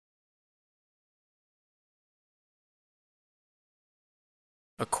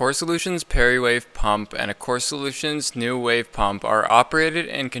A CorSolutions PeriWave Pump and a CorSolutions PneuWave Pump are operated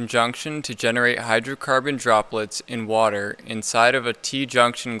in conjunction to generate hydrocarbon droplets in water inside of a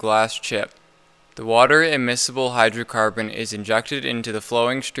T-Junction glass chip. The water-immiscible hydrocarbon is injected into the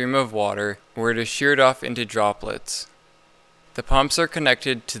flowing stream of water, where it is sheared off into droplets. The pumps are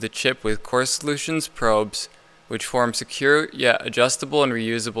connected to the chip with CorSolutions probes, which form secure yet adjustable and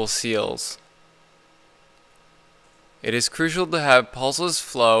reusable seals. It is crucial to have pulseless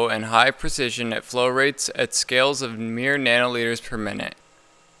flow and high precision at flow rates at scales of mere nanoliters per minute.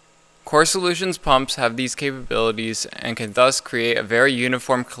 CorSolutions pumps have these capabilities and can thus create a very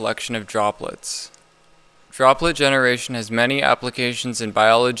uniform collection of droplets. Droplet generation has many applications in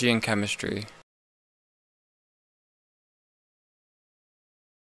biology and chemistry.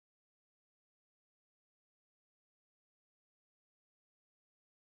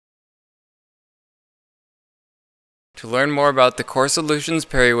 To learn more about the CorSolutions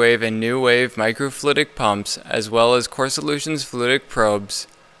PeriWave and PneuWave microfluidic pumps, as well as CorSolutions fluidic probes,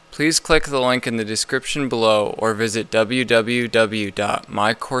 please click the link in the description below or visit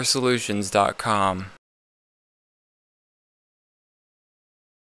www.mycorsolutions.com.